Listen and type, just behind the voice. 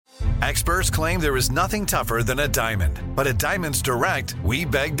Experts claim there is nothing tougher than a diamond. But at Diamonds Direct, we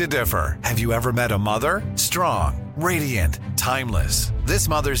beg to differ. Have you ever met a mother? Strong, radiant, timeless. This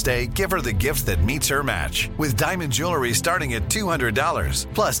Mother's Day, give her the gift that meets her match. With diamond jewelry starting at $200.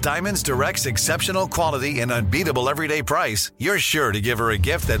 Plus Diamonds Direct's exceptional quality and unbeatable everyday price, you're sure to give her a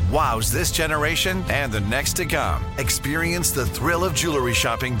gift that wows this generation and the next to come. Experience the thrill of jewelry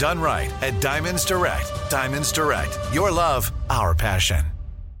shopping done right at Diamonds Direct. Diamonds Direct. Your love, our passion.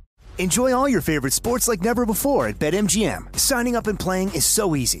 Enjoy all your favorite sports like never before at BetMGM. Signing up and playing is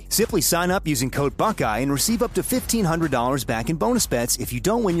so easy. Simply sign up using code Buckeye and receive up to $1,500 back in bonus bets if you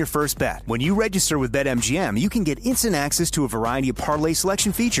don't win your first bet. When you register with BetMGM, you can get instant access to a variety of parlay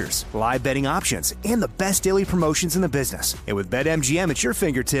selection features, live betting options, and the best daily promotions in the business. And with BetMGM at your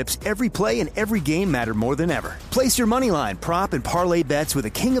fingertips, every play and every game matter more than ever. Place your moneyline, prop, and parlay bets with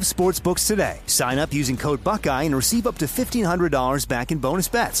the king of sportsbooks today. Sign up using code Buckeye and receive up to $1,500 back in bonus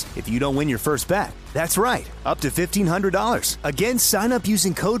bets if you don't win your first bet. That's right, up to $1,500. Again, sign up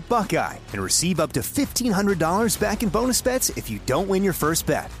using code Buckeye and receive up to $1,500 back in bonus bets if you don't win your first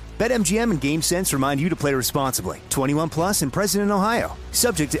bet. BetMGM and GameSense remind you to play responsibly. 21 plus and present in Ohio.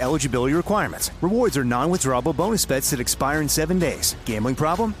 Subject to eligibility requirements. Rewards are non-withdrawable bonus bets that expire in 7 days. Gambling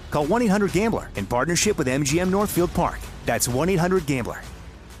problem? Call 1-800-GAMBLER in partnership with MGM Northfield Park. That's 1-800-GAMBLER.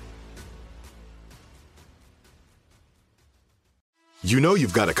 You know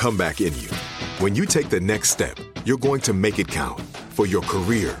you've got a comeback in you. When you take the next step, you're going to make it count. For your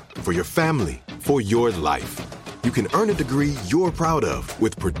career, for your family, for your life. You can earn a degree you're proud of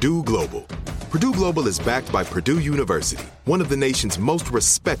with Purdue Global. Purdue Global is backed by Purdue University, one of the nation's most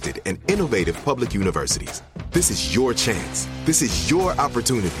respected and innovative public universities. This is your chance. This is your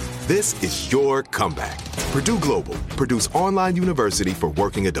opportunity. This is your comeback. Purdue Global, Purdue's online university for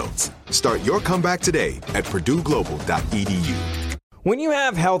working adults. Start your comeback today at purdueglobal.edu. When you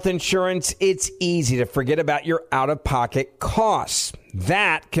have health insurance, it's easy to forget about your out-of-pocket costs.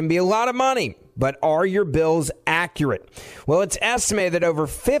 That can be a lot of money, but are your bills accurate? Well, it's estimated that over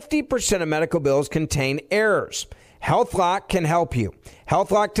 50% of medical bills contain errors. HealthLock can help you.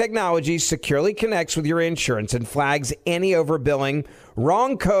 HealthLock technology securely connects with your insurance and flags any overbilling,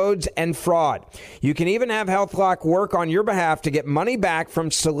 wrong codes, and fraud. You can even have HealthLock work on your behalf to get money back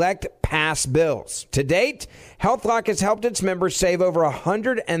from select past bills. To date, HealthLock has helped its members save over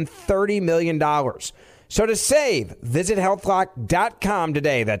 $130 million. So to save, visit healthlock.com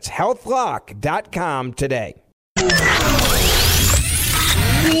today. That's healthlock.com today.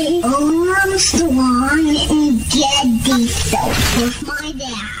 Armstrong and Getty stuff with my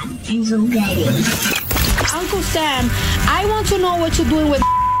dad, Hazel Getty. Uncle Sam, I want to know what you're doing with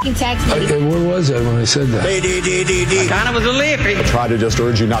tax money. Where was I when I said that? I kind of was a lippy. I try to just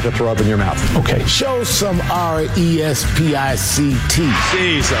urge you not to throw up in your mouth. Okay. Show some RESPICT.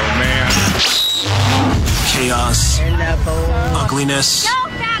 Jeez, oh man. Chaos, ugliness,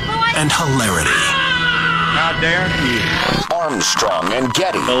 and hilarity. How dare you? Armstrong and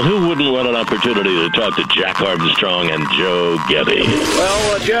Getty. Well, who wouldn't want an opportunity to talk to Jack Armstrong and Joe Getty?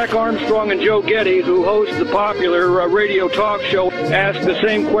 Well, Jack Armstrong and Joe Getty, who host the popular radio talk show, ask the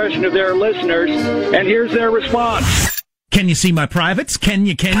same question of their listeners, and here's their response. Can you see my privates? Can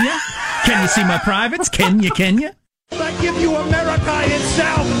you? Can you see my privates? Can you? I give you America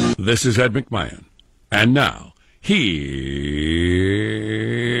itself. This is Ed McMahon. And now, here's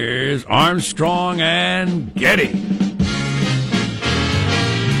Armstrong and Getty.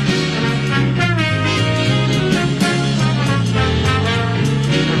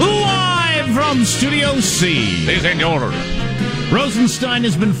 Live from Studio C. Sí, señor. Rosenstein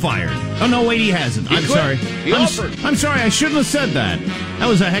has been fired. Oh, no, wait, he hasn't. I'm sorry. I'm sorry, I shouldn't have said that. That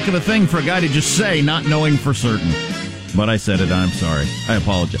was a heck of a thing for a guy to just say, not knowing for certain. But I said it. I'm sorry. I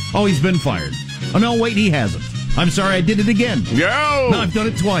apologize. Oh, he's been fired. Oh, no, wait, he hasn't. I'm sorry, I did it again. No, I've done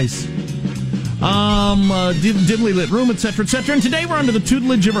it twice. Dimly lit room, etc., etc. And today we're under the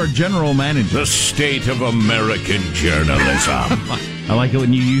tutelage of our general manager. the state of American journalism. I like it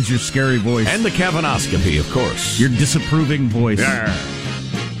when you use your scary voice. And the Kavanoscopy, of course. Your disapproving voice. Yeah.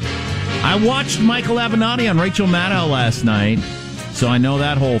 I watched Michael Avenatti on Rachel Maddow last night, so I know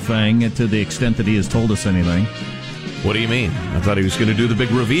that whole thing to the extent that he has told us anything. What do you mean? I thought he was going to do the big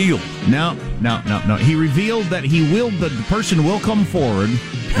reveal. No. He revealed that the person will come forward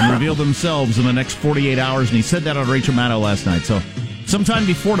and reveal themselves in the next 48 hours, and he said that on Rachel Maddow last night. So sometime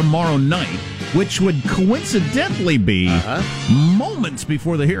before tomorrow night, which would coincidentally be moments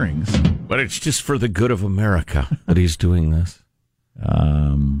before the hearings. But it's just for the good of America that he's doing this.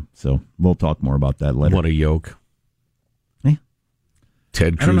 So we'll talk more about that later. What a yoke. Yeah.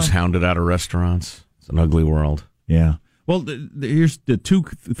 Ted Cruz hounded out of restaurants. It's an ugly world. Yeah. Well, here's the two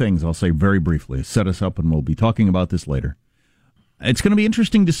things I'll say very briefly. Set us up, and we'll be talking about this later. It's going to be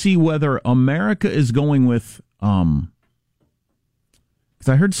interesting to see whether America is going with... because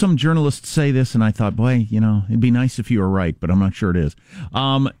I heard some journalists say this, and I thought, boy, it'd be nice if you were right, but I'm not sure it is.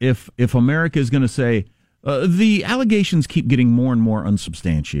 If America is going to say... the allegations keep getting more and more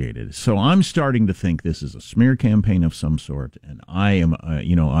unsubstantiated, so I'm starting to think this is a smear campaign of some sort, and I am,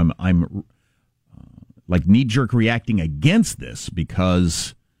 I'm like knee-jerk reacting against this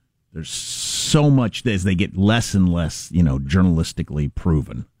because there's so much as they get less and less, journalistically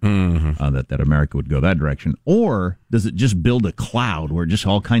proven that America would go that direction. Or does it just build a cloud where just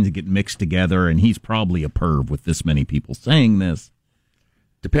all kinds of get mixed together, and he's probably a perv with this many people saying this?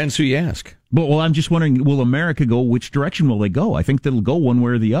 Depends who you ask. But, well, I'm just wondering, will America go, which direction will they go? I think they'll go one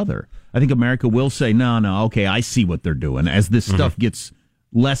way or the other. I think America will say, no, okay, I see what they're doing, as this stuff gets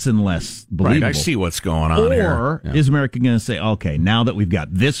less and less believable. Right, I see what's going on here. Or is America going to say, okay, now that we've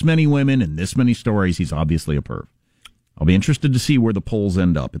got this many women and this many stories, he's obviously a perv? I'll be interested to see where the polls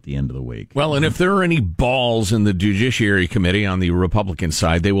end up at the end of the week. Well, and if there are any balls in the Judiciary Committee on the Republican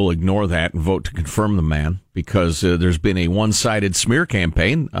side, they will ignore that and vote to confirm the man, because there's been a one-sided smear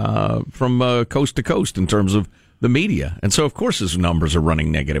campaign from coast to coast in terms of the media. And so, of course, his numbers are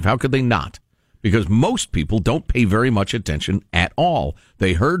running negative. How could they not? Because most people don't pay very much attention at all.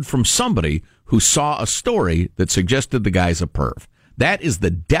 They heard from somebody who saw a story that suggested the guy's a perv. That is the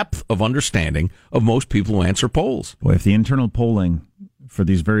depth of understanding of most people who answer polls. Boy, if the internal polling for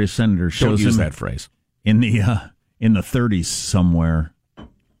these various senators shows Don't use that phrase in the 30s somewhere,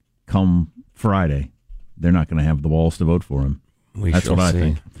 come Friday, they're not going to have the balls to vote for him. That's what I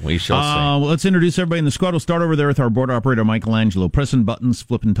think. We shall see. Well, let's introduce everybody in the squad. We'll start over there with our board operator, Michelangelo, pressing buttons,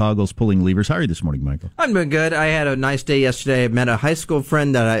 flipping toggles, pulling levers. How are you this morning, Michael? I'm doing good. I had a nice day yesterday. I met a high school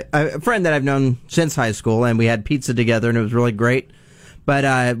friend that I've known since high school, and we had pizza together, and it was really great.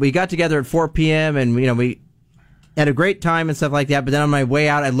 But we got together at 4 p.m. and we had a great time and stuff like that. But then on my way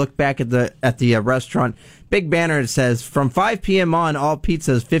out, I looked back at the restaurant. Big banner that says, from 5 p.m. on, all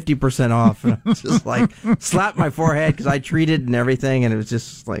pizza is 50% off. And I was just like, slapped my forehead because I treated and everything. And it was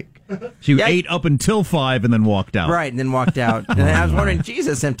just like... So you ate up until 5 and then walked out. Right, and then walked out. And I was wondering, geez,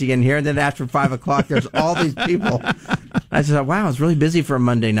 it's empty in here. And then after 5 o'clock, there's all these people. I just thought, wow, it's really busy for a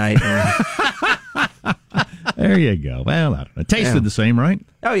Monday night. There you go. Well, I don't know. It tasted the same, right?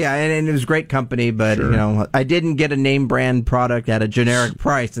 Oh, yeah, and it was great company, but, Sure. I didn't get a name brand product at a generic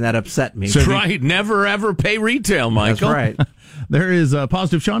price, and that upset me. That's right. Never, ever pay retail, Michael. That's right. There is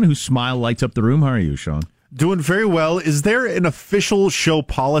Positive Sean, whose smile lights up the room. How are you, Sean? Doing very well. Is there an official show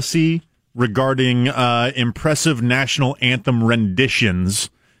policy regarding impressive national anthem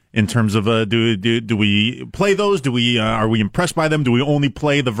renditions? In terms of do we play those? Are we impressed by them? Do we only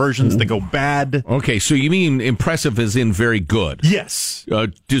play the versions that go bad? Okay, so you mean impressive as in very good? Yes.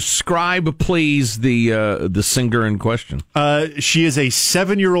 Describe, please, the singer in question. She is a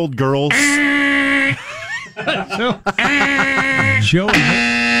 7-year-old girl. Joe.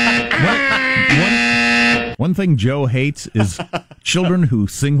 One thing Joe hates is children who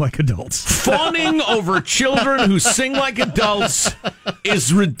sing like adults. Fawning over children who sing like adults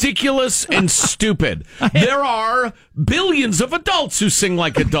is ridiculous and stupid. There are billions of adults who sing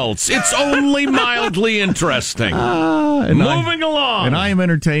like adults. It's only mildly interesting. Moving along. And I am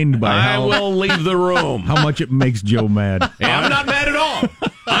entertained by I will leave the room. How much it makes Joe mad. Hey, I'm not mad at all.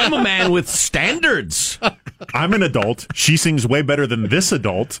 I'm a man with standards. I'm an adult. She sings way better than this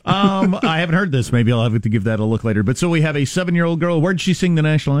adult. I haven't heard this. Maybe I'll have to give that a look later. But so we have a 7-year-old girl. Where'd she sing the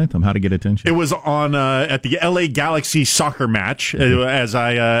national anthem? How to get attention? It was on at the LA Galaxy soccer match. As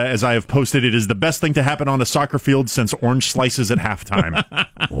I have posted, it is the best thing to happen on a soccer field since orange slices at halftime.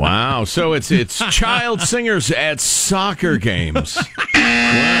 Wow. So it's child singers at soccer games.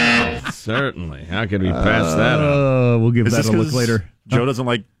 Wow. Certainly. How could we pass that up? We'll give that a look later. Joe doesn't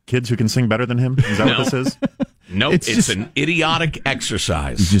like kids who can sing better than him? Is that what this is? Nope, it's just an idiotic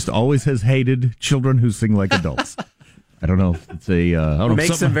exercise. He just always has hated children who sing like adults. I don't know. It's a it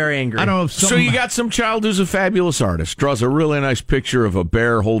makes them very angry. I don't know. So you got some child who's a fabulous artist, draws a really nice picture of a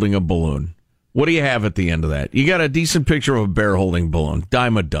bear holding a balloon. What do you have at the end of that? You got a decent picture of a bear holding a balloon.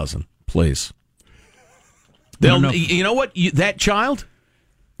 Dime a dozen, please. You know what? That child?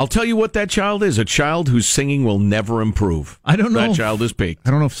 I'll tell you what that child is. A child whose singing will never improve. I don't know. That child is peaked.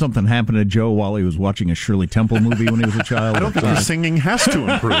 I don't know if something happened to Joe while he was watching a Shirley Temple movie when he was a child. I don't think his singing has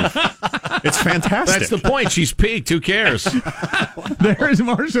to improve. It's fantastic. That's the point. She's peaked. Who cares? There's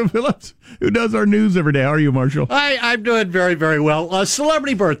Marshall Phillips, who does our news every day. How are you, Marshall? I'm doing very, very well.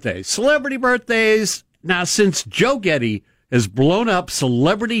 Celebrity birthdays. Now, since Joe Getty has blown up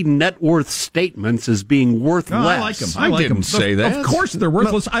celebrity net worth statements as being worth less. I like them. I didn't say that. Of course they're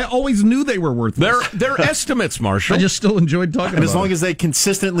worthless. I always knew they were worthless. They're estimates, Marshall. I just still enjoyed talking And about as long it. as they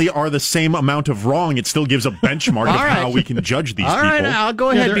consistently are the same amount of wrong, it still gives a benchmark of how we can judge these people. All right, I'll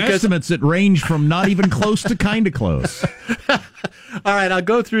go ahead they're because estimates that range from not even close to kind of close. all right, I'll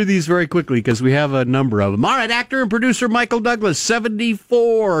go through these very quickly because we have a number of them. All right, actor and producer Michael Douglas,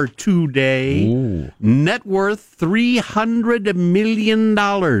 74 today. Ooh. Net worth $300 million.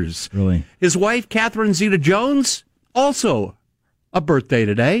 Really? His wife, Catherine Zeta-Jones, also a birthday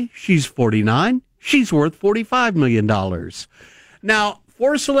today. She's 49. She's worth $45 million. Now,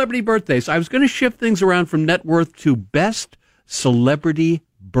 for celebrity birthdays, I was going to shift things around from net worth to best celebrity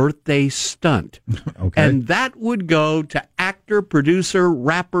birthday stunt. Okay. And that would go to actor, producer,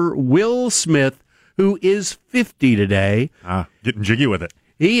 rapper Will Smith, who is 50 today. Getting jiggy with it.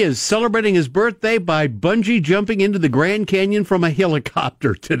 He is celebrating his birthday by bungee jumping into the Grand Canyon from a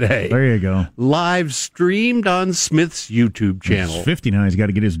helicopter today. There you go. Live streamed on Smith's YouTube channel. He's 50 now. He's got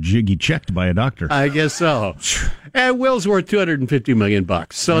to get his jiggy checked by a doctor. I guess so. And Will's worth $250 million.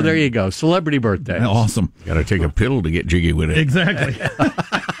 So there you go. Celebrity birthday. Awesome. Got to take a pill to get jiggy with it. Exactly.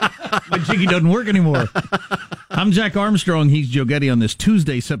 My jiggy doesn't work anymore. I'm Jack Armstrong. He's Joe Getty on this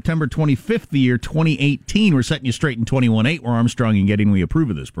Tuesday, September 25th, the year 2018. We're setting you straight in 21.8. We're Armstrong and Getty, and we approve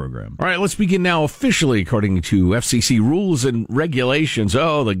of this program. All right, let's begin now officially according to FCC rules and regulations.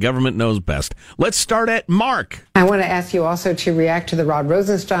 Oh, the government knows best. Let's start at Mark. I want to ask you also to react to the Rod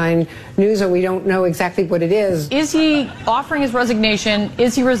Rosenstein news, or we don't know exactly what it is. Is he offering his resignation?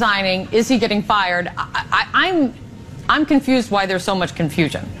 Is he resigning? Is he getting fired? I'm confused why there's so much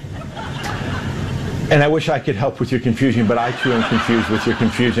confusion. And I wish I could help with your confusion, but I too am confused with your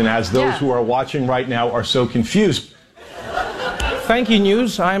confusion, as those who are watching right now are so confused. Thank you,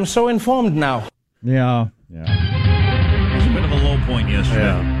 News. I am so informed now. Yeah. It was a bit of a low point yesterday.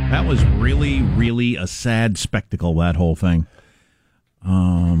 Yeah. That was really, really a sad spectacle, that whole thing.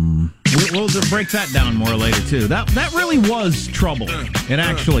 We'll break that down more later, too. That really was troubling. It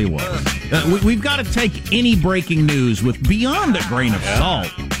actually was. We've got to take any breaking news with beyond a grain of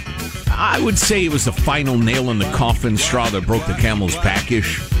salt. I would say it was the final nail in the coffin, straw that broke the camel's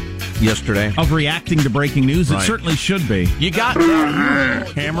back-ish yesterday. Of reacting to breaking news, right. It certainly should be. You got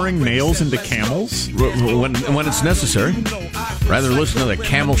hammering nails into camels when it's necessary. Rather listen to the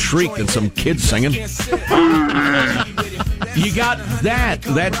camel shriek than some kid singing. You got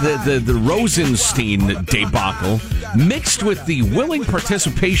the Rosenstein debacle mixed with the willing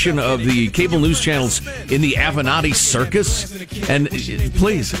participation of the cable news channels in the Avenatti circus. And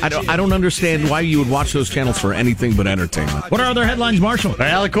please, I don't understand why you would watch those channels for anything but entertainment. What are other headlines, Marshall?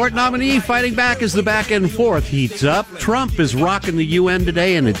 Well, the court nominee fighting back as the back and forth heats up. Trump is rocking the UN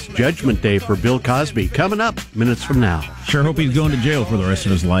today, and it's Judgment Day for Bill Cosby. Coming up minutes from now. Sure hope he's going to jail for the rest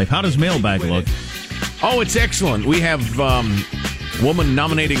of his life. How does mailbag look? Oh, it's excellent. We have woman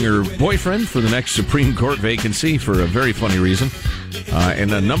nominating her boyfriend for the next Supreme Court vacancy for a very funny reason,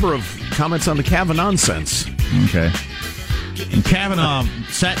 and a number of comments on the Kavanaugh nonsense. Okay. And Kavanaugh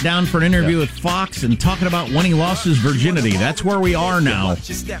sat down for an interview with Fox and talking about when he lost his virginity. That's where we are now.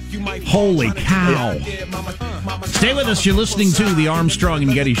 Holy cow. Stay with us. You're listening to the Armstrong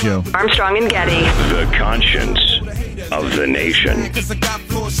and Getty Show. Armstrong and Getty. The conscience of the nation.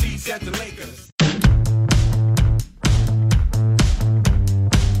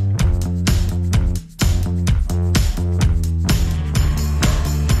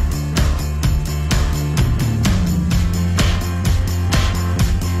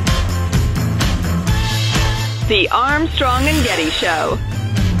 The Armstrong and Getty Show.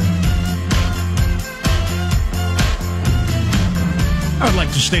 I would like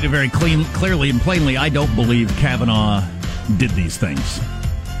to state it very clearly and plainly, I don't believe Kavanaugh did these things.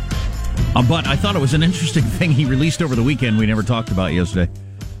 But I thought it was an interesting thing he released over the weekend we never talked about yesterday.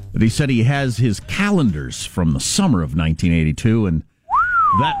 But he said he has his calendars from the summer of 1982, and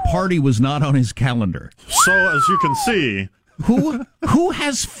that party was not on his calendar. So, as you can see... Who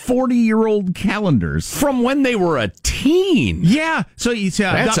has 40-year-old calendars from when they were a teen? Yeah, so you see,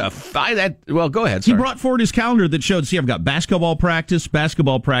 well, go ahead. Sorry. He brought forward his calendar that showed. See, I've got basketball practice.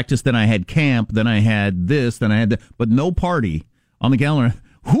 Then I had camp. Then I had this. Then I had that. But no party on the calendar.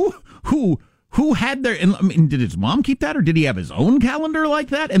 Who had their? I mean, did his mom keep that, or did he have his own calendar like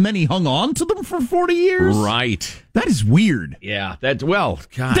that, and then he hung on to them for 40 years? Right. That is weird. Yeah. Gosh,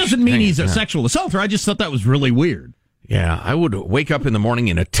 doesn't mean he's a sexual assaulter. I just thought that was really weird. Yeah, I would wake up in the morning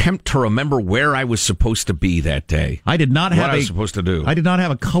and attempt to remember where I was supposed to be that day. I did not have what I was supposed to do. I did not have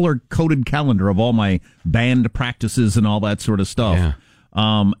a color-coded calendar of all my band practices and all that sort of stuff. Yeah.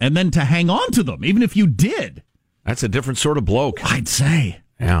 And then to hang on to them, even if you did. That's a different sort of bloke. I'd say.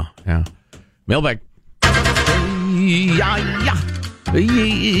 Yeah. Mailbag.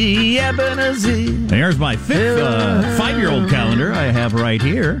 There's my fifth 5-year-old calendar I have right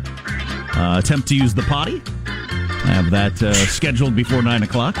here. Attempt to use the potty. I have that scheduled before 9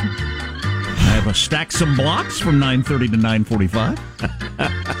 o'clock. I have stack some blocks from 9:30 to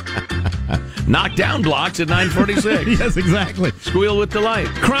 9:45. Knock down blocks at 9:46. Yes, exactly. Squeal with delight.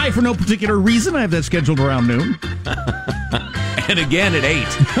 Cry for no particular reason. I have that scheduled around noon. And again at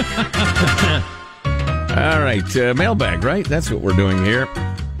 8. All right, mailbag, right? That's what we're doing here.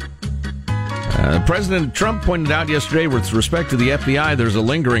 President Trump pointed out yesterday with respect to the FBI, there's a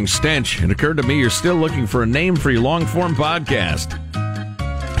lingering stench. It occurred to me you're still looking for a name for your long-form podcast.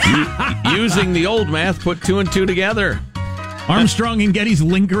 Using the old math, put 2 and 2 together. Armstrong and Getty's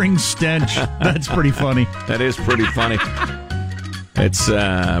lingering stench. That's pretty funny. That is pretty funny. It's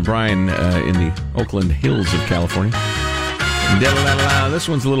Brian in the Oakland Hills of California. This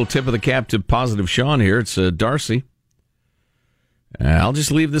one's a little tip of the cap to Positive Sean here. It's Darcy. I'll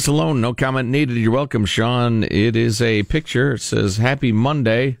just leave this alone. No comment needed. You're welcome, Sean. It is a picture. It says, Happy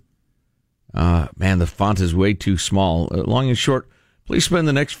Monday. Man, the font is way too small. Long and short, please spend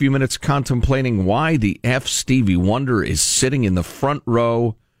the next few minutes contemplating why the F. Stevie Wonder is sitting in the front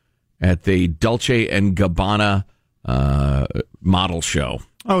row at the Dolce & Gabbana model show.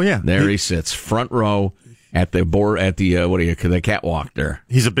 Oh, yeah. There he sits, front row. At the the catwalk there.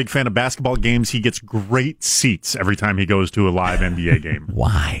 He's a big fan of basketball games. He gets great seats every time he goes to a live NBA game.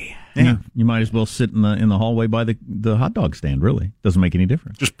 Why? Yeah, you might as well sit in the hallway by the hot dog stand. Really, doesn't make any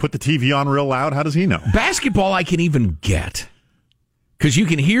difference. Just put the TV on real loud. How does he know? Basketball, I can even get because you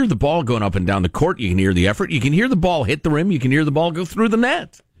can hear the ball going up and down the court. You can hear the effort. You can hear the ball hit the rim. You can hear the ball go through the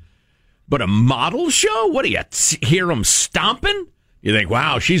net. But a model show? What do you hear them stomping? You think,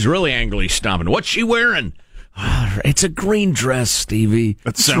 wow, she's really angrily stomping. What's she wearing? It's a green dress, Stevie.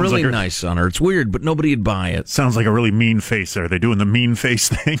 It's really like nice on her. It's weird, but nobody'd buy it. Sounds like a really mean face. Are they doing the mean face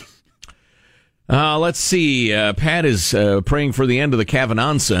thing? Let's see. Pat is praying for the end of the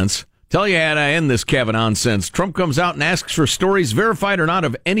Kavanaugh-nonsense. Tell you how to end this Kavanaugh-nonsense. Trump comes out and asks for stories, verified or not,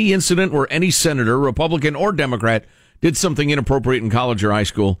 of any incident where any senator, Republican or Democrat, did something inappropriate in college or high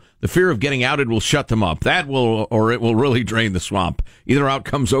school. The fear of getting outed will shut them up. That will, or it will really drain the swamp. Either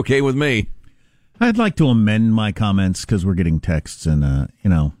outcome's okay with me. I'd like to amend my comments because we're getting texts and,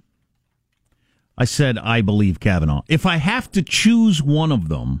 I said I believe Kavanaugh. If I have to choose one of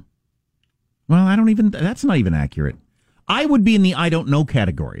them, well, that's not even accurate. I would be in the I don't know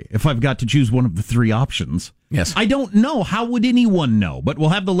category if I've got to choose one of the 3 options. Yes. I don't know. How would anyone know? But we'll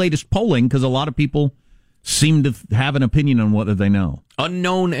have the latest polling because a lot of people seem to have an opinion on whether they know.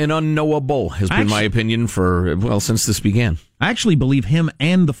 Unknown and unknowable has been my opinion since this began. I actually believe him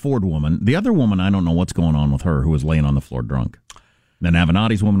and the Ford woman. The other woman, I don't know what's going on with her, who was laying on the floor drunk. The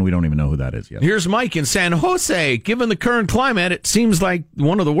Avenatti's woman, we don't even know who that is yet. Here's Mike in San Jose. Given the current climate, it seems like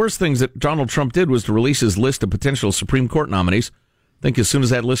one of the worst things that Donald Trump did was to release his list of potential Supreme Court nominees. I think as soon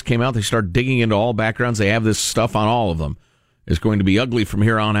as that list came out, they started digging into all backgrounds. They have this stuff on all of them. It's going to be ugly from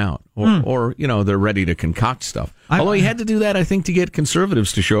here on out. Or they're ready to concoct stuff. Although he had to do that, I think, to get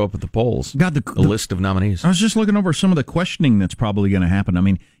conservatives to show up at the polls. The list of nominees. I was just looking over some of the questioning that's probably going to happen. I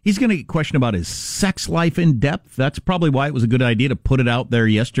mean, he's going to get questioned about his sex life in depth. That's probably why it was a good idea to put it out there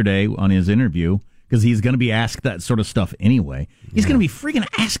yesterday on his interview, because he's going to be asked that sort of stuff anyway. He's going to be freaking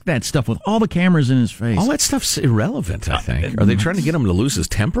asked that stuff with all the cameras in his face. All that stuff's irrelevant, I think. Are they trying to get him to lose his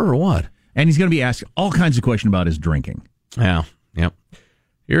temper or what? And he's going to be asked all kinds of questions about his drinking. Yeah, yep.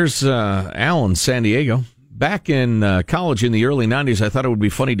 Here's Al in San Diego. Back in college in the early 90s, I thought it would be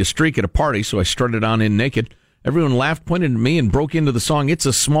funny to streak at a party, so I strutted on in naked. Everyone laughed, pointed at me, and broke into the song It's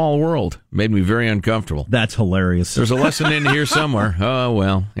a Small World. Made me very uncomfortable. That's hilarious. There's a lesson in here somewhere. Oh,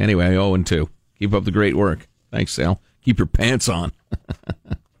 well. Anyway, 0-2. Keep up the great work. Thanks, Al. Keep your pants on.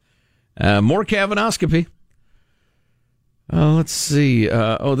 More Kavanoscopy. Let's see.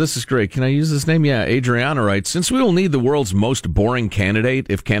 This is great. Can I use this name? Yeah, Adriana writes, since we will need the world's most boring candidate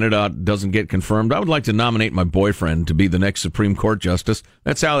if Canada doesn't get confirmed, I would like to nominate my boyfriend to be the next Supreme Court justice.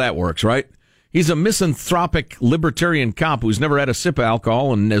 That's how that works, right? He's a misanthropic libertarian cop who's never had a sip of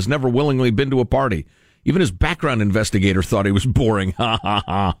alcohol and has never willingly been to a party. Even his background investigator thought he was boring. Ha, ha,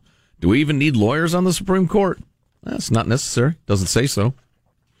 ha. Do we even need lawyers on the Supreme Court? That's not necessary. Doesn't say so.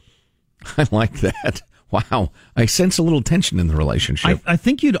 I like that. Wow, I sense a little tension in the relationship. I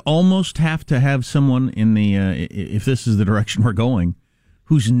think you'd almost have to have someone in the, if this is the direction we're going,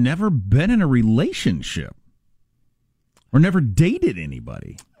 who's never been in a relationship or never dated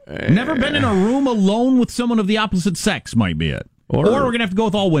anybody. Never been in a room alone with someone of the opposite sex might be it. Or we're going to have to go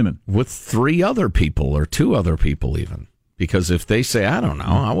with all women. With 3 other people or 2 other people even. Because if they say, I don't know,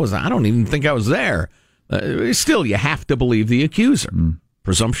 I don't even think I was there, still you have to believe the accuser.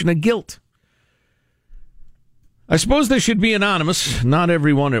 Presumption of guilt. I suppose they should be anonymous. Not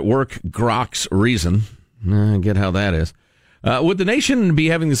everyone at work groks reason. I get how that is. Would the nation be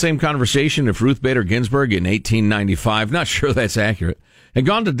having the same conversation if Ruth Bader Ginsburg in 1895, not sure that's accurate, had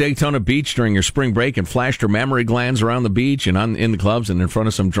gone to Daytona Beach during her spring break and flashed her mammary glands around the beach and in the clubs and in front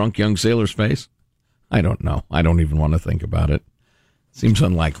of some drunk young sailor's face? I don't know. I don't even want to think about it. Seems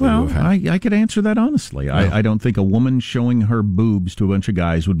unlikely to have happened. I could answer that honestly. No. I don't think a woman showing her boobs to a bunch of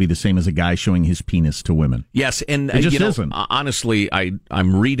guys would be the same as a guy showing his penis to women. Yes, and it just isn't. Honestly,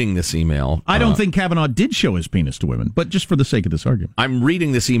 I'm reading this email. I don't think Kavanaugh did show his penis to women, but just for the sake of this argument. I'm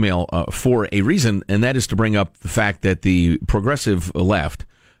reading this email for a reason, and that is to bring up the fact that the progressive left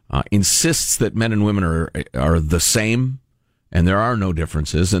insists that men and women are the same, and there are no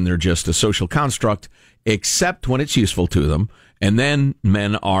differences, and they're just a social construct, except when it's useful to them. And then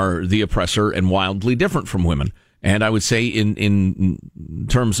men are the oppressor and wildly different from women. And I would say in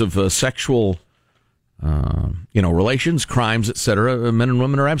terms of sexual, relations, crimes, etc., men and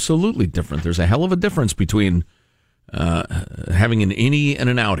women are absolutely different. There's a hell of a difference between having an innie and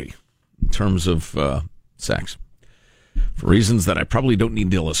an outie in terms of sex, for reasons that I probably don't need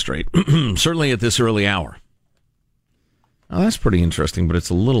to illustrate, certainly at this early hour. Oh, that's pretty interesting, but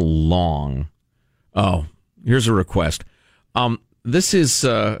it's a little long. Oh, here's a request. This is,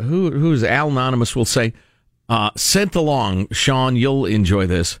 who's Al Anonymous will say, sent along, Sean, you'll enjoy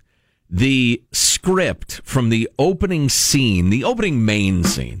this, the script from the opening main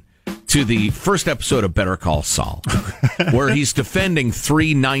scene to the first episode of Better Call Saul, where he's defending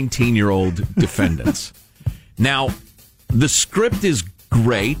 3 19-year-old defendants. Now, the script is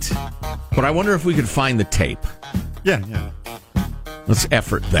great, but I wonder if we could find the tape. Yeah. Let's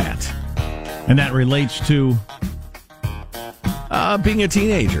effort that. And that relates to being a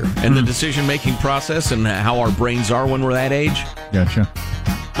teenager and the decision-making process and how our brains are when we're that age. Gotcha.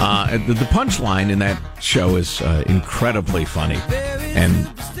 The punchline in that show is incredibly funny and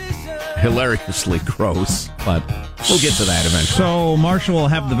hilariously gross, but we'll get to that eventually. So Marshall will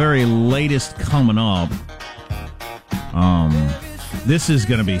have the very latest coming up. This is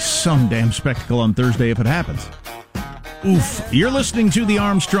going to be some damn spectacle on Thursday if it happens. Oof. You're listening to the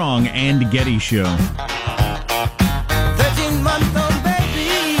Armstrong and Getty Show. 13-month-old baby.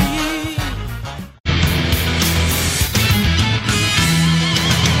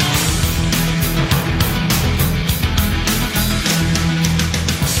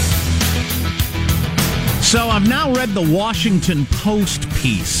 So I've now read the Washington Post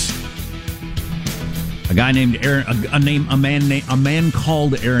piece. A guy named Aaron, a man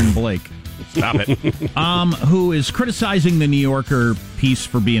called Aaron Blake. Stop it. Who is criticizing the New Yorker piece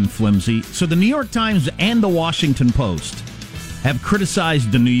for being flimsy. So the New York Times and the Washington Post have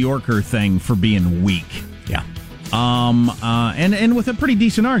criticized the New Yorker thing for being weak. Yeah. And with a pretty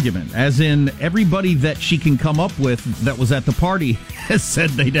decent argument, as in everybody that she can come up with that was at the party has said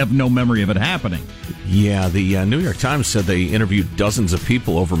they'd have no memory of it happening. Yeah, the New York Times said they interviewed dozens of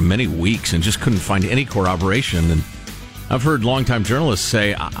people over many weeks and just couldn't find any corroboration. And I've heard longtime journalists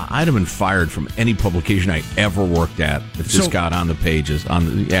say I'd have been fired from any publication I ever worked at if this got on the pages,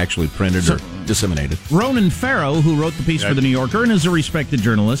 actually printed or disseminated. Ronan Farrow, who wrote the piece for The New Yorker and is a respected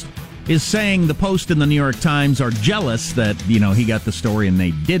journalist, is saying the Post and the New York Times are jealous that, he got the story and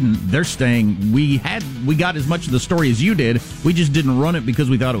they didn't. They're saying we got as much of the story as you did. We just didn't run it because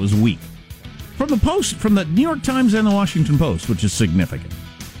we thought it was weak. From the New York Times and the Washington Post, which is significant.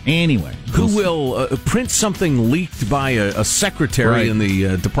 Anyway, who will print something leaked by a secretary in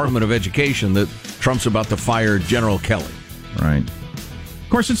the Department of Education that Trump's about to fire General Kelly? Right. Of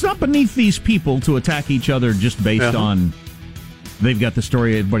course, it's not beneath these people to attack each other just based on they've got the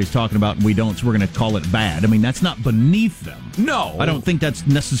story everybody's talking about and we don't, so we're going to call it bad. I mean, that's not beneath them. No. I don't think that's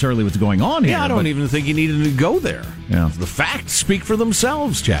necessarily what's going on here. Yeah, I don't even think you needed to go there. Yeah. The facts speak for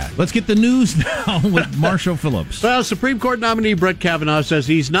themselves, Chad. Let's get the news now with Marshall Phillips. Well, Supreme Court nominee Brett Kavanaugh says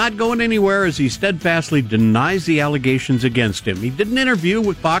he's not going anywhere as he steadfastly denies the allegations against him. He did an interview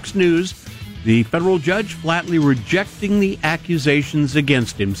with Fox News, the federal judge flatly rejecting the accusations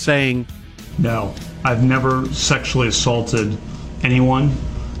against him, saying, "No, I've never sexually assaulted anyone,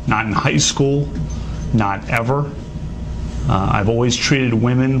 not in high school, not ever. I've always treated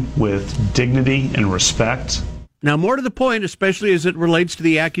women with dignity and respect." Now, more to the point, especially as it relates to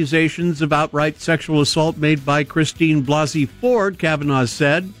the accusations of outright sexual assault made by Christine Blasey Ford, Kavanaugh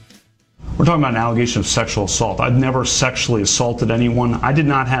said, We're talking about an allegation of sexual assault. I've never sexually assaulted anyone. I did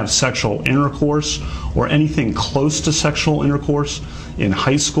not have sexual intercourse or anything close to sexual intercourse in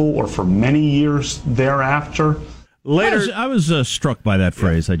high school or for many years thereafter. Later, I was struck by that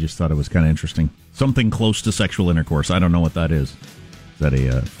phrase. I just thought it was kind of interesting. Something close to sexual intercourse. I don't know what that is. Is that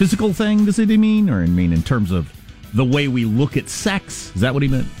a physical thing, does he mean? Or in terms of the way we look at sex? Is that what he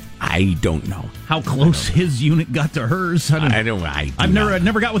meant? I don't know how close his unit got to hers. I've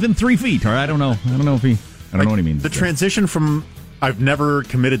never got within 3 feet. Or I don't know. I don't know what he means. The transition from I've never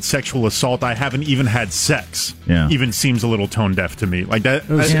committed sexual assault, I haven't even had sex. Yeah. Even seems a little tone deaf to me. Like that.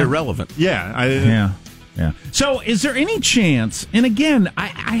 It's irrelevant. Yeah. Yeah. So, is there any chance? And again,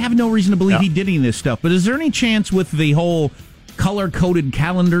 I have no reason to believe he did any of this stuff. But is there any chance with the whole color-coded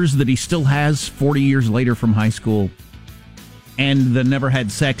calendars that he still has 40 years later from high school? And the never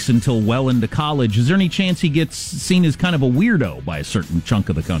had sex until well into college. Is there any chance he gets seen as kind of a weirdo by a certain chunk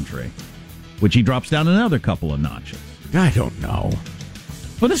of the country? Which he drops down another couple of notches. I don't know.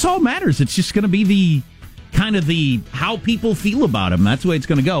 Well, this all matters. It's just going to be the how people feel about him. That's the way it's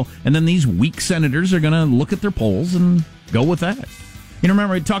going to go. And then these weak senators are going to look at their polls and go with that. You know,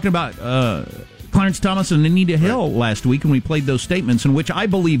 remember talking about Clarence Thomas and Anita Hill last week when we played those statements in which I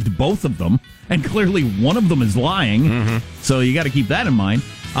believed both of them, and clearly one of them is lying. Mm-hmm. So you got to keep that in mind.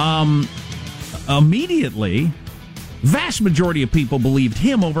 Immediately, vast majority of people believed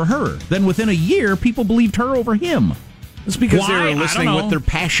him over her. Then within a year, people believed her over him. It's because they were listening with their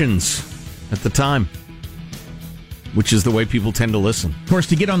passions at the time, which is the way people tend to listen. Of course,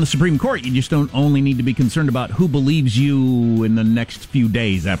 to get on the Supreme Court, you just don't only need to be concerned about who believes you in the next few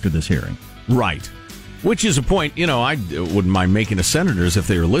days after this hearing. Right. Which is a point, I wouldn't mind making to senators if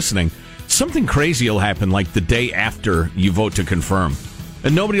they were listening. Something crazy will happen like the day after you vote to confirm.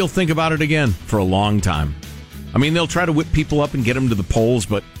 And nobody will think about it again for a long time. I mean, they'll try to whip people up and get them to the polls,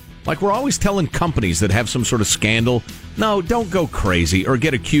 but like we're always telling companies that have some sort of scandal, no, don't go crazy or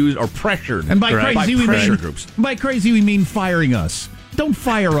get accused or pressured. And by crazy, we mean groups. By crazy, we mean firing us. Don't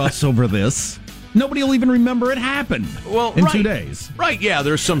fire us over this. Nobody will even remember it happened in 2 days. Right, yeah,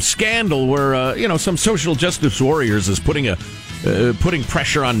 there's some scandal where, some social justice warriors is putting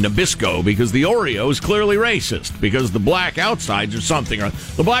pressure on Nabisco because the Oreo is clearly racist, because the black outsides or something. Or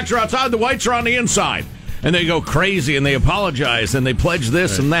the blacks are outside, the whites are on the inside. And they go crazy and they apologize and they pledge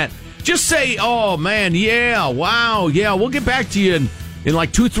this and that. Just say, oh, man, yeah, wow, yeah, we'll get back to you in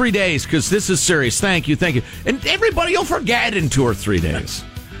like 2-3 days because this is serious. Thank you. And everybody will forget in 2 or 3 days.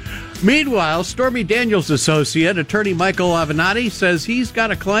 Meanwhile, Stormy Daniels' associate, attorney Michael Avenatti, says he's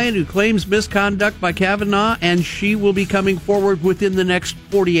got a client who claims misconduct by Kavanaugh, and she will be coming forward within the next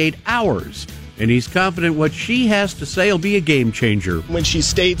 48 hours. And he's confident what she has to say will be a game changer. When she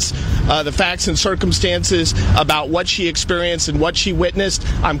states the facts and circumstances about what she experienced and what she witnessed,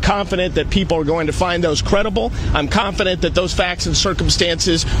 I'm confident that people are going to find those credible. I'm confident that those facts and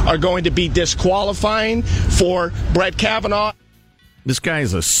circumstances are going to be disqualifying for Brett Kavanaugh. This guy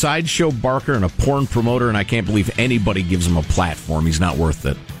is a sideshow barker and a porn promoter, and I can't believe anybody gives him a platform. He's not worth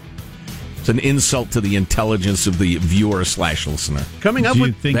it. It's an insult to the intelligence of the viewer/listener. Coming up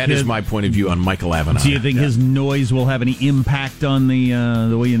with that is my point of view on Michael Avenatti. Do you think his noise will have any impact on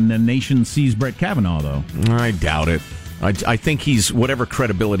the way the nation sees Brett Kavanaugh, though? I doubt it. I think whatever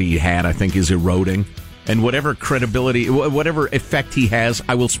credibility he had, I think is eroding. And whatever credibility, whatever effect he has,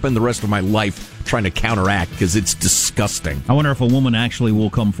 I will spend the rest of my life trying to counteract because it's disgusting. I wonder if a woman actually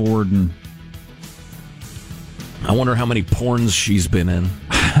will come forward and... I wonder how many porns she's been in.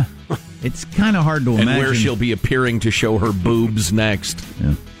 It's kind of hard to imagine. And where she'll be appearing to show her boobs next.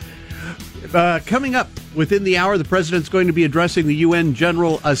 Yeah. Coming up within the hour, the president's going to be addressing the UN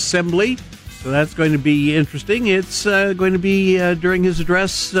General Assembly. So that's going to be interesting. It's going to be during his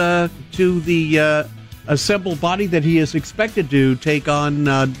address to the assembled body that he is expected to take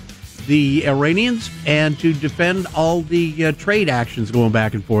on the Iranians and to defend all the trade actions going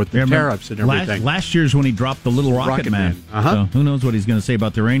back and forth, the tariffs and everything. Last year's when he dropped the little rocket man. So who knows what he's going to say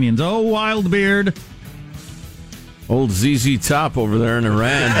about the Iranians. Oh, Wildbeard. Old ZZ Top over there in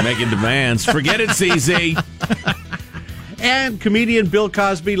Iran making demands. Forget it, ZZ. And comedian Bill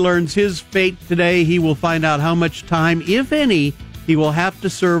Cosby learns his fate today. He will find out how much time, if any, he will have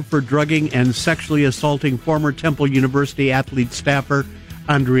to serve for drugging and sexually assaulting former Temple University athlete staffer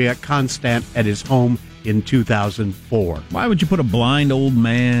Andrea Constant at his home in 2004. Why would you put a blind old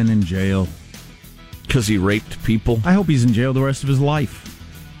man in jail? Because he raped people. I hope he's in jail the rest of his life.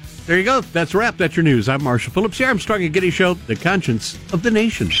 There you go. That's a wrap. That's your news. I'm Marshall Phillips. The Armstrong and Getty Show, the conscience of the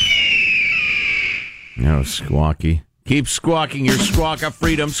nation. No, Squawky. Keep squawking your squawk of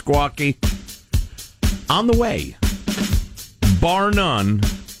freedom, Squawky. On the way, bar none,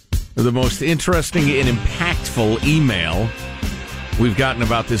 the most interesting and impactful email we've gotten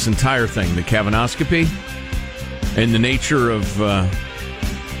about this entire thing, the Kavanaughscopy, and the nature of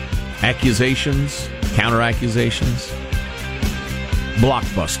accusations, counter-accusations.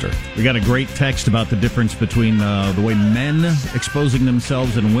 Blockbuster. We got a great text about the difference between the way men exposing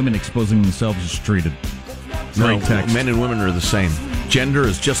themselves and women exposing themselves is treated. Great text. Men and women are the same. Gender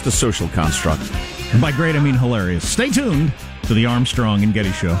is just a social construct. And by great, I mean hilarious. Stay tuned to the Armstrong and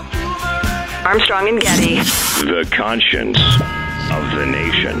Getty Show. Armstrong and Getty. The conscience of the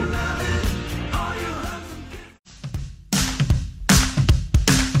nation.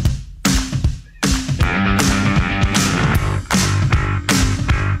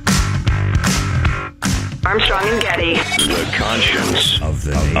 Armstrong and Getty. The conscience of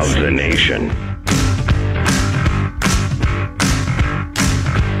the nation.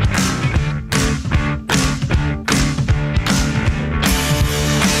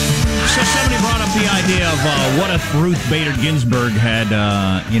 So somebody brought up the idea of what if Ruth Bader Ginsburg had,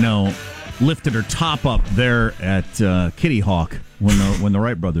 lifted her top up there at Kitty Hawk when the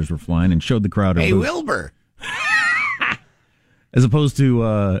Wright brothers were flying and showed the crowd her Hey, boobs. Wilbur. As opposed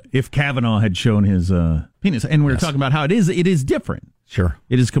to if Kavanaugh had shown his penis, and we were talking about how it is different. Sure,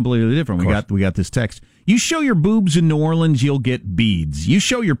 it is completely different. We got this text. You show your boobs in New Orleans, you'll get beads. You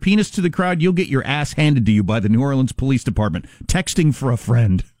show your penis to the crowd, you'll get your ass handed to you by the New Orleans Police Department. Texting for a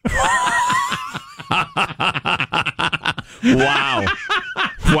friend. Wow.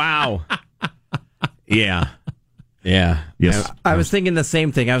 Yeah. Yes. I was thinking the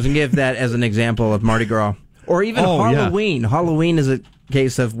same thing. I was going to give that as an example of Mardi Gras. Or even Halloween. Yeah. Halloween is a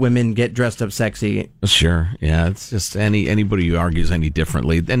case of women get dressed up sexy. Sure, yeah. It's just anybody who argues any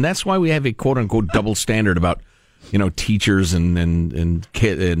differently. And that's why we have a quote-unquote double standard about, teachers and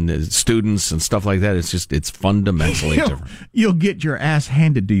students and stuff like that. It's fundamentally different. You'll get your ass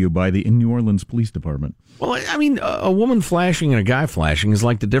handed to you by the New Orleans Police Department. Well, I mean, a woman flashing and a guy flashing is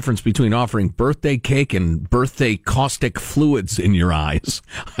like the difference between offering birthday cake and birthday caustic fluids in your eyes.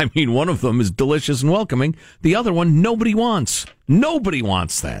 I mean, one of them is delicious and welcoming. The other one, nobody wants. Nobody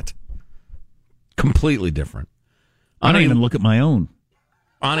wants that. Completely different. I don't even look at my own.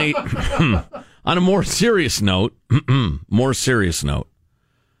 On a more serious note,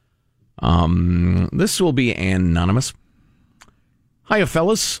 this will be anonymous. Hiya,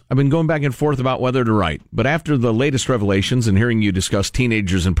 fellas. I've been going back and forth about whether to write, but after the latest revelations and hearing you discuss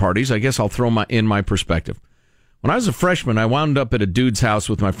teenagers and parties, I guess I'll throw in my perspective. When I was a freshman, I wound up at a dude's house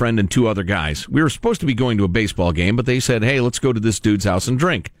with my friend and two other guys. We were supposed to be going to a baseball game, but they said, hey, let's go to this dude's house and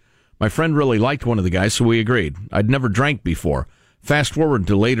drink. My friend really liked one of the guys, so we agreed. I'd never drank before. Fast forward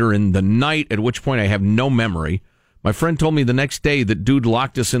to later in the night, at which point I have no memory. My friend told me the next day that dude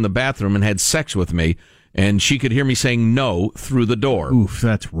locked us in the bathroom and had sex with me, and she could hear me saying no through the door. Oof,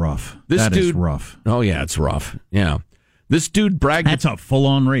 that's rough. That is rough. Oh, yeah, it's rough. Yeah. This dude bragged... That's a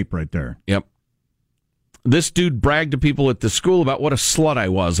full-on rape right there. Yep. This dude bragged to people at the school about what a slut I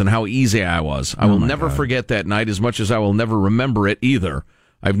was and how easy I was. I will never forget that night as much as I will never remember it either.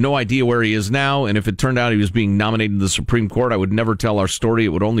 I have no idea where he is now, and if it turned out he was being nominated to the Supreme Court, I would never tell our story. It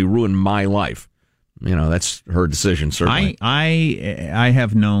would only ruin my life. That's her decision, certainly. I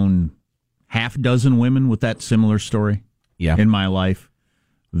have known half dozen women with that similar story in my life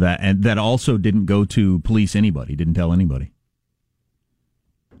that also didn't go to police anybody, didn't tell anybody.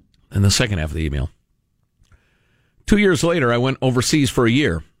 And the second half of the email. 2 years later, I went overseas for a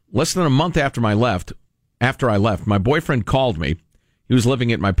year. Less than a month after I left, my boyfriend called me. He was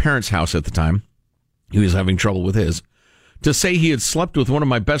living at my parents' house at the time. He was having trouble with his. To say he had slept with one of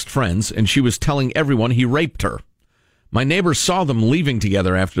my best friends, and she was telling everyone he raped her. My neighbors saw them leaving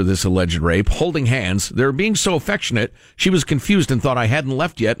together after this alleged rape, holding hands. They were being so affectionate, she was confused and thought I hadn't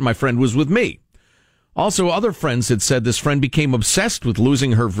left yet, and my friend was with me. Also, other friends had said this friend became obsessed with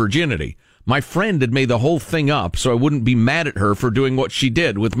losing her virginity. My friend had made the whole thing up, so I wouldn't be mad at her for doing what she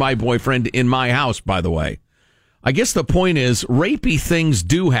did with my boyfriend in my house, by the way. I guess the point is, rapey things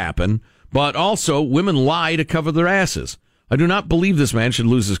do happen, but also women lie to cover their asses. I do not believe this man should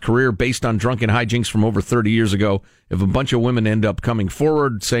lose his career based on drunken hijinks from over 30 years ago. If a bunch of women end up coming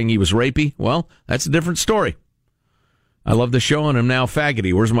forward saying he was rapey, well, that's a different story. I love the show and I'm now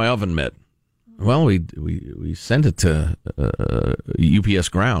faggoty. Where's my oven mitt? Well, we sent it to UPS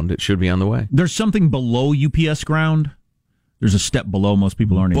ground. It should be on the way. There's something below UPS ground. There's a step below. Most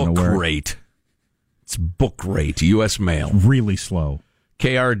people aren't even aware. Book rate. It's book rate. U.S. mail. Really slow.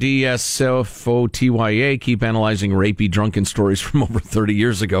 KRDSFOTYA, keep analyzing rapey drunken stories from over 30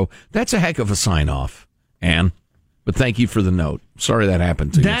 years ago. That's a heck of a sign-off. Ann? But thank you for the note. Sorry that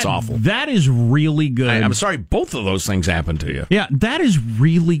happened to you. It's awful. That is really good. I'm sorry both of those things happened to you. Yeah, that is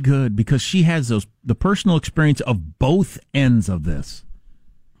really good because she has the personal experience of both ends of this.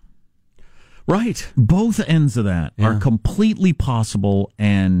 Right. Both ends of that are completely possible,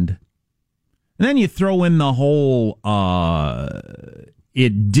 and then you throw in the whole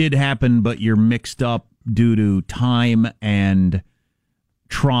it did happen, but you're mixed up due to time and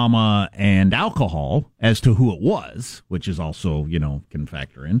trauma and alcohol as to who it was, which is also, can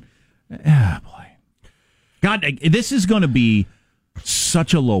factor in. Ah, boy. God, this is going to be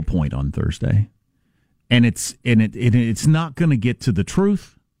such a low point on Thursday. And it's not going to get to the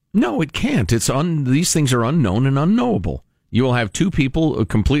truth. No, it can't. These things are unknown and unknowable. You will have two people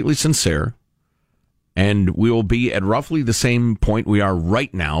completely sincere, and we will be at roughly the same point we are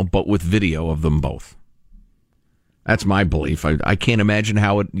right now, but with video of them both. That's my belief. I can't imagine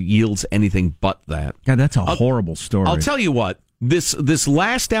how it yields anything but that. God, that's a horrible story. I'll tell you what. This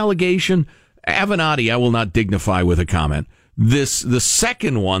last allegation, Avenatti, I will not dignify with a comment. The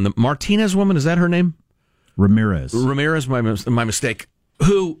second one, the Martinez woman, is that her name? Ramirez, my mistake.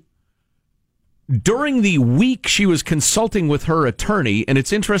 Who, during the week she was consulting with her attorney, and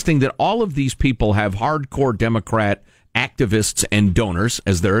it's interesting that all of these people have hardcore Democrat activists and donors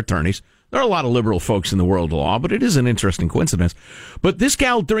as their attorneys. There are a lot of liberal folks in the world of law, but it is an interesting coincidence. But this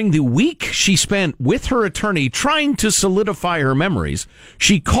gal, during the week she spent with her attorney trying to solidify her memories,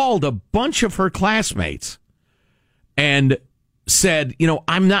 she called a bunch of her classmates and said,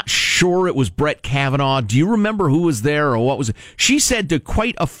 I'm not sure it was Brett Kavanaugh. Do you remember who was there or what was it? She said to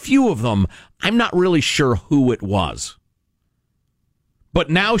quite a few of them, I'm not really sure who it was. But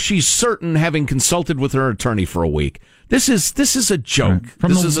now she's certain, having consulted with her attorney for a week. This is a joke.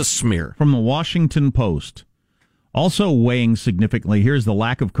 This is a smear. From the Washington Post. Also weighing significantly, here's the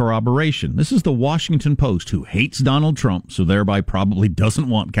lack of corroboration. This is the Washington Post, who hates Donald Trump, so thereby probably doesn't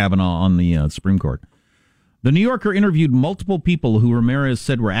want Kavanaugh on the Supreme Court. The New Yorker interviewed multiple people who Ramirez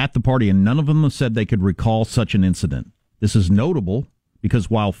said were at the party, and none of them said they could recall such an incident. This is notable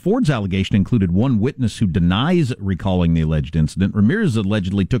because while Ford's allegation included one witness who denies recalling the alleged incident, Ramirez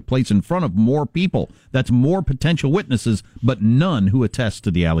allegedly took place in front of more people. That's more potential witnesses, but none who attest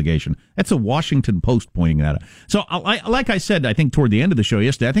to the allegation. That's a Washington Post pointing that out. So, like I said, I think toward the end of the show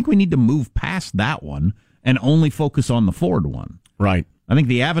yesterday, I think we need to move past that one and only focus on the Ford one. Right. I think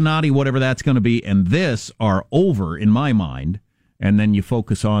the Avenatti, whatever that's going to be, and this are over in my mind. And then you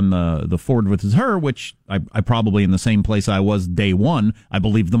focus on the Ford with her, which I probably in the same place I was day one. I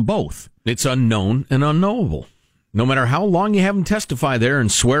believe them both. It's unknown and unknowable. No matter how long you have them testify there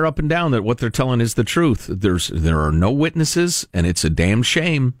and swear up and down that what they're telling is the truth, there are no witnesses, and it's a damn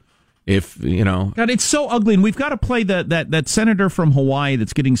shame if, God, it's so ugly, and we've got to play that senator from Hawaii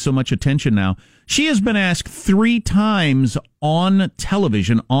that's getting so much attention now. She has been asked 3 times on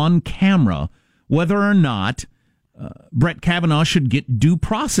television, on camera, whether or not Brett Kavanaugh should get due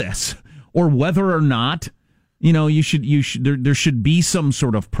process, or whether or not there should be some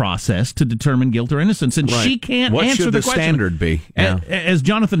sort of process to determine guilt or innocence, and right. She can't what answer should the the question. Standard be? Yeah. As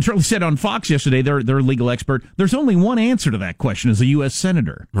Jonathan Turley said on Fox yesterday, their legal expert, there's only one answer to that question as a U.S.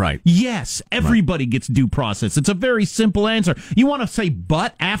 senator. Right. Yes, everybody gets due process. It's a very simple answer. You want to say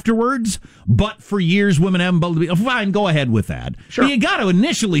but afterwards? But for years women haven't been able to be. Fine, go ahead with that. Sure. But you got to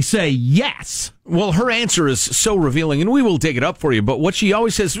initially say yes. Well, her answer is so revealing, and we will dig it up for you. But what she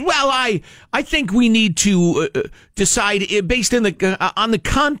always says, well, I think we need to decide based on the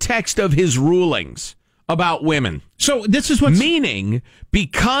context of his rulings about women. So this is what's meaning,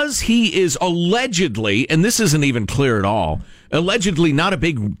 because he is allegedly, and this isn't even clear at all, allegedly not a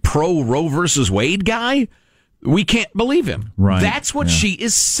big pro Roe versus Wade guy. We can't believe him. Right. That's what she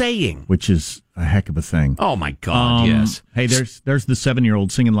is saying. Which is a heck of a thing. Oh, my God, yes. Hey, there's the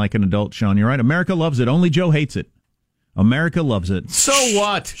 7-year-old singing like an adult, Sean. You're right. America loves it. Only Joe hates it. America loves it. So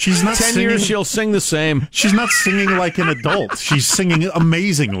what? She's not 10 singing, years, she'll sing the same. She's not singing like an adult. She's singing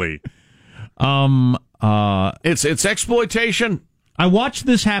amazingly. It's exploitation. I watched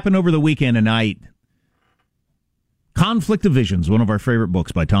this happen over the weekend, and Conflict of Visions, one of our favorite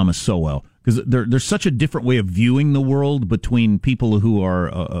books by Thomas Sowell, because there's such a different way of viewing the world between people who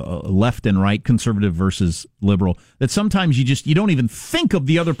are left and right, conservative versus liberal, that sometimes you don't even think of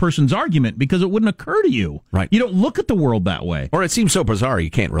the other person's argument because it wouldn't occur to you. Right. You don't look at the world that way. Or it seems so bizarre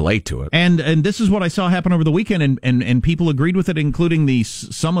you can't relate to it. And this is what I saw happen over the weekend, and people agreed with it, including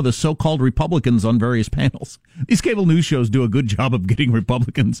some of the so-called Republicans on various panels. These cable news shows do a good job of getting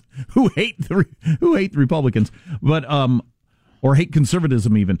Republicans who hate the Republicans. But or hate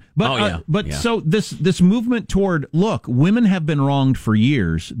conservatism even. But so this movement toward, look, women have been wronged for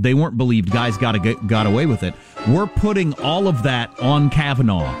years. They weren't believed. Guys got away with it. We're putting all of that on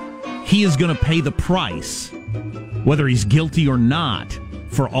Kavanaugh. He is going to pay the price, whether he's guilty or not,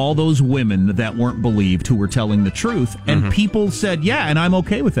 for all those women that weren't believed who were telling the truth. And people said, yeah, and I'm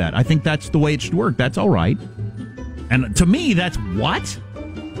okay with that. I think that's the way it should work. That's all right. And to me, that's what?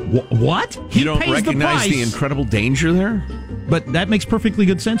 What? You don't recognize the incredible danger there? But that makes perfectly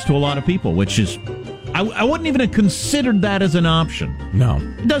good sense to a lot of people, which is, I wouldn't even have considered that as an option. No.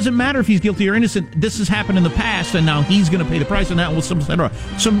 It doesn't matter if he's guilty or innocent. This has happened in the past, and now he's going to pay the price, and that will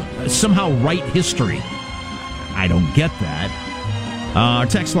somehow write history. I don't get that. Our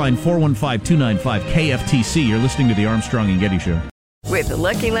text line, 415-295-KFTC. You're listening to the Armstrong and Getty Show. With the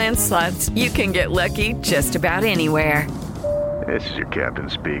Lucky Land Slots, you can get lucky just about anywhere. This is your captain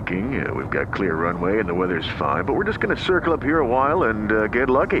speaking. We've got clear runway and the weather's fine, but we're just going to circle up here a while and get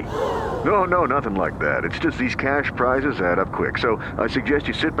lucky. No, nothing like that. It's just these cash prizes add up quick. So I suggest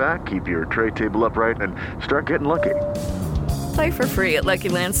you sit back, keep your tray table upright, and start getting lucky. Play for free at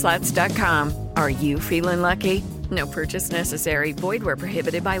LuckyLandSlots.com. Are you feeling lucky? No purchase necessary. Void where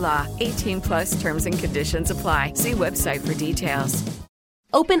prohibited by law. 18+ terms and conditions apply. See website for details.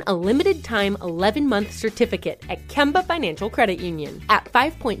 Open a limited-time 11-month certificate at Kemba Financial Credit Union. At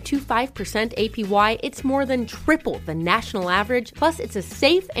 5.25% APY, it's more than triple the national average, plus it's a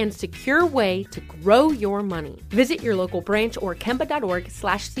safe and secure way to grow your money. Visit your local branch or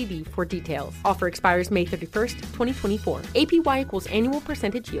kemba.org/CD for details. Offer expires May 31st, 2024. APY equals annual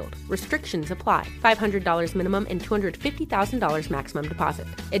percentage yield. Restrictions apply. $500 minimum and $250,000 maximum deposit.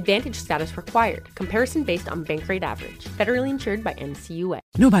 Advantage status required. Comparison based on bank rate average. Federally insured by NCUA.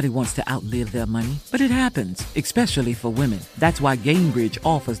 Nobody wants to outlive their money, but it happens, especially for women. That's why Gainbridge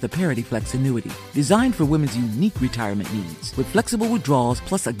offers the Parity Flex annuity, designed for women's unique retirement needs, with flexible withdrawals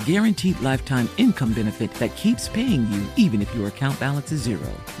plus a guaranteed lifetime income benefit that keeps paying you even if your account balance is zero.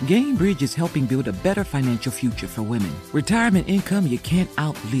 Gainbridge is helping build a better financial future for women. Retirement income you can't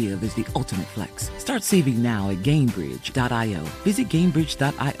outlive is the ultimate flex. Start saving now at Gainbridge.io. Visit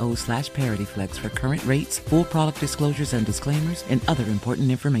Gainbridge.io/ParityFlex for current rates, full product disclosures and disclaimers, and other important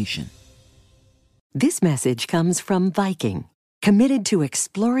information. This message comes from Viking, committed to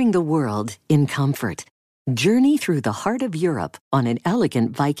exploring the world in comfort. Journey through the heart of Europe on an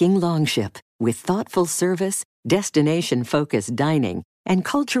elegant Viking longship with thoughtful service, destination-focused dining, and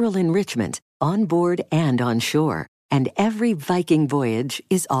cultural enrichment on board and on shore. And every Viking voyage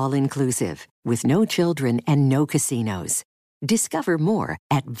is all-inclusive, with no children and no casinos. Discover more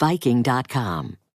at Viking.com.